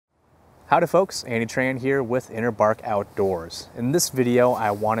Howdy folks, Andy Tran here with InnerBark Outdoors. In this video,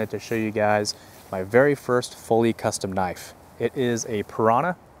 I wanted to show you guys my very first fully custom knife. It is a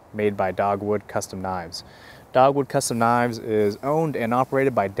Piranha made by Dogwood Custom Knives. Dogwood Custom Knives is owned and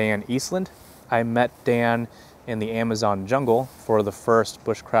operated by Dan Eastland. I met Dan in the Amazon jungle for the first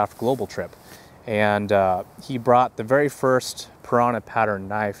Bushcraft Global trip. And he brought the very first Piranha pattern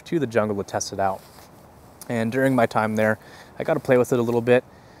knife to the jungle to test it out. And during my time there, I got to play with it a little bit.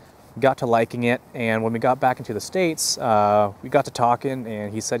 Got to liking it, and when we got back into the States, we got to talking,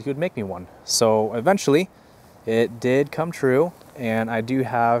 and he said he would make me one. So eventually, it did come true, and I do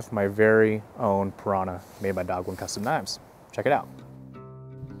have my very own Piranha made by Dogwood Custom Knives. Check it out.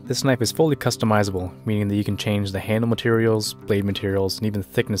 This knife is fully customizable, meaning that you can change the handle materials, blade materials, and even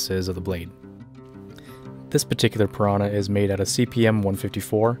thicknesses of the blade. This particular Piranha is made out of CPM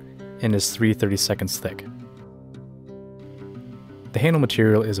 154 and is 3/32 thick. The handle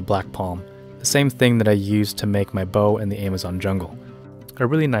material is a black palm, the same thing that I used to make my bow in the Amazon jungle. A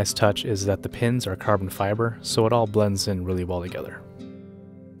really nice touch is that the pins are carbon fiber, so it all blends in really well together.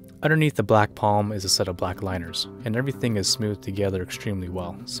 Underneath the black palm is a set of black liners, and everything is smoothed together extremely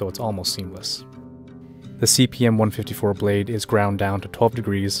well, so it's almost seamless. The CPM 154 blade is ground down to 12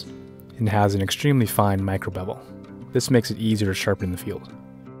 degrees and has an extremely fine micro bevel. This makes it easier to sharpen in the field.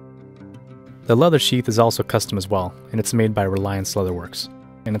 The leather sheath is also custom as well, and it's made by Reliance Leatherworks,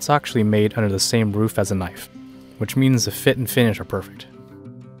 and it's actually made under the same roof as a knife, which means the fit and finish are perfect.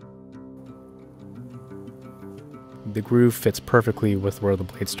 The groove fits perfectly with where the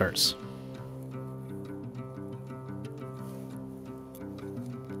blade starts.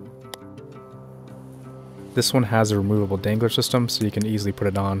 This one has a removable dangler system, so you can easily put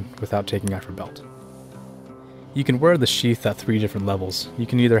it on without taking off your belt. You can wear the sheath at 3 different levels. You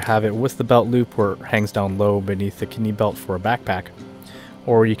can either have it with the belt loop where it hangs down low beneath the kidney belt for a backpack,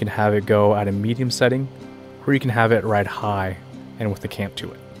 or you can have it go at a medium setting, or you can have it ride high and with the camp to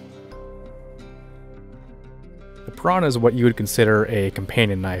it. The Piranha is what you would consider a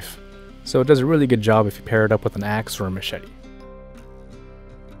companion knife, so it does a really good job if you pair it up with an axe or a machete.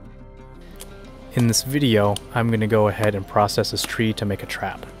 In this video, I'm going to go ahead and process this tree to make a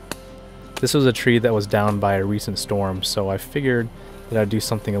trap. This was a tree that was down by a recent storm, so I figured that I'd do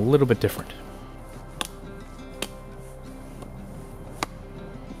something a little bit different.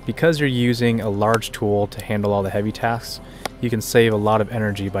 Because you're using a large tool to handle all the heavy tasks, you can save a lot of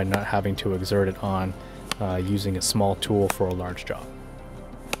energy by not having to exert it on using a small tool for a large job.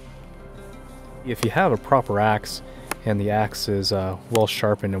 If you have a proper axe and the axe is well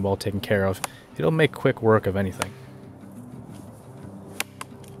sharpened and well taken care of, it'll make quick work of anything.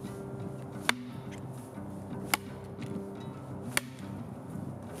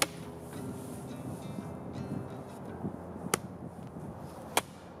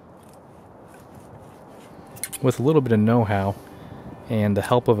 With a little bit of know-how and the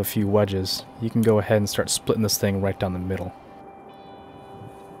help of a few wedges, you can go ahead and start splitting this thing right down the middle.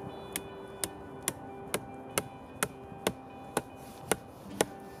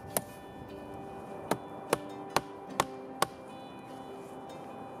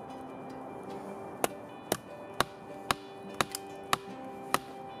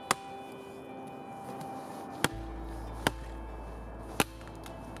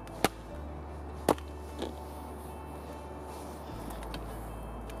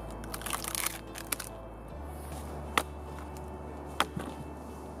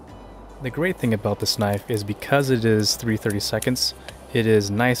 The great thing about this knife is because it is 3/32, it is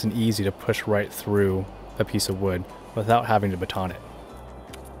nice and easy to push right through a piece of wood without having to baton it.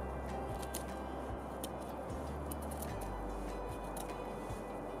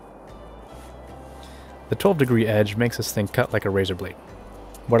 The 12-degree edge makes this thing cut like a razor blade.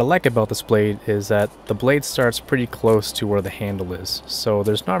 What I like about this blade is that the blade starts pretty close to where the handle is, so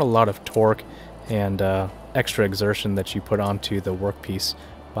there's not a lot of torque and extra exertion that you put onto the workpiece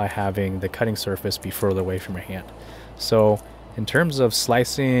by having the cutting surface be further away from your hand. So in terms of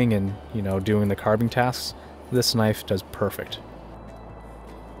slicing and doing the carving tasks, this knife does perfect.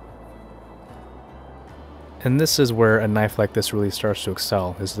 And this is where a knife like this really starts to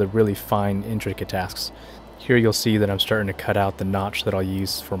excel, is the really fine, intricate tasks. Here you'll see that I'm starting to cut out the notch that I'll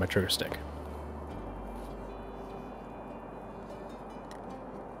use for my trigger stick.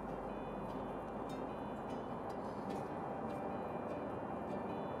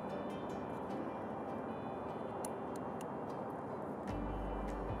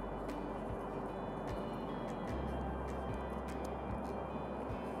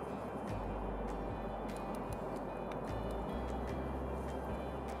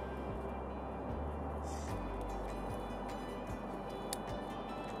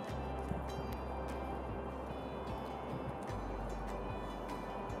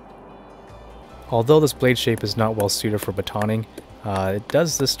 Although this blade shape is not well suited for batoning, it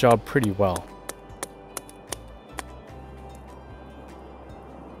does this job pretty well.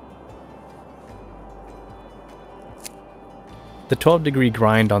 The 12-degree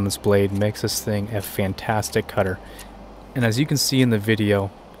grind on this blade makes this thing a fantastic cutter, and as you can see in the video,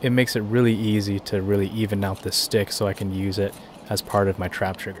 it makes it really easy to really even out this stick so I can use it as part of my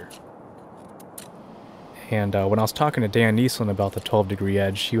trap trigger. And when I was talking to Dan Neeslin about the 12-degree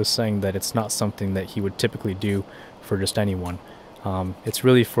edge, he was saying that it's not something that he would typically do for just anyone. It's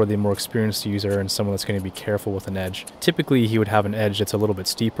really for the more experienced user and someone that's going to be careful with an edge. Typically he would have an edge that's a little bit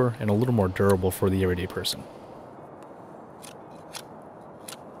steeper and a little more durable for the everyday person.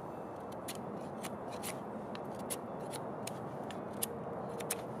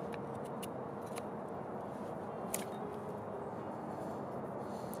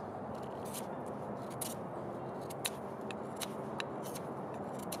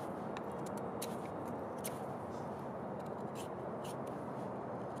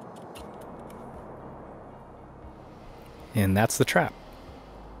 And that's the trap.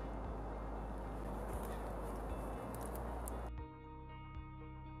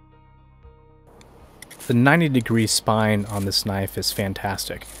 The 90-degree spine on this knife is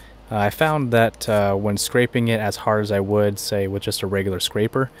fantastic. I found that when scraping it as hard as I would, say, with just a regular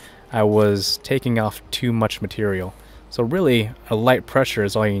scraper, I was taking off too much material. So really, a light pressure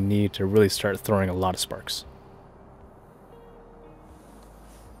is all you need to really start throwing a lot of sparks.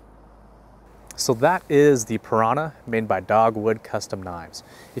 So that is the Piranha made by Dogwood Custom Knives.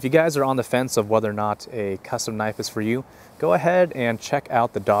 If you guys are on the fence of whether or not a custom knife is for you, go ahead and check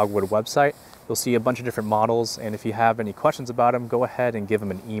out the Dogwood website. You'll see a bunch of different models, and if you have any questions about them, go ahead and give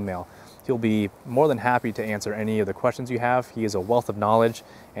him an email. He'll be more than happy to answer any of the questions you have. He is a wealth of knowledge,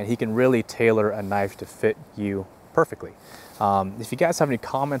 and he can really tailor a knife to fit you perfectly. If you guys have any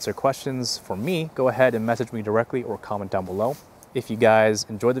comments or questions for me, go ahead and message me directly or comment down below. If you guys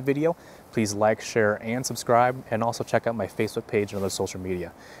enjoyed the video, please like, share, and subscribe, and also check out my Facebook page and other social media.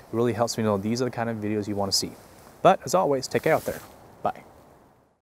 It really helps me know these are the kind of videos you want to see. But as always, take care out there. Bye.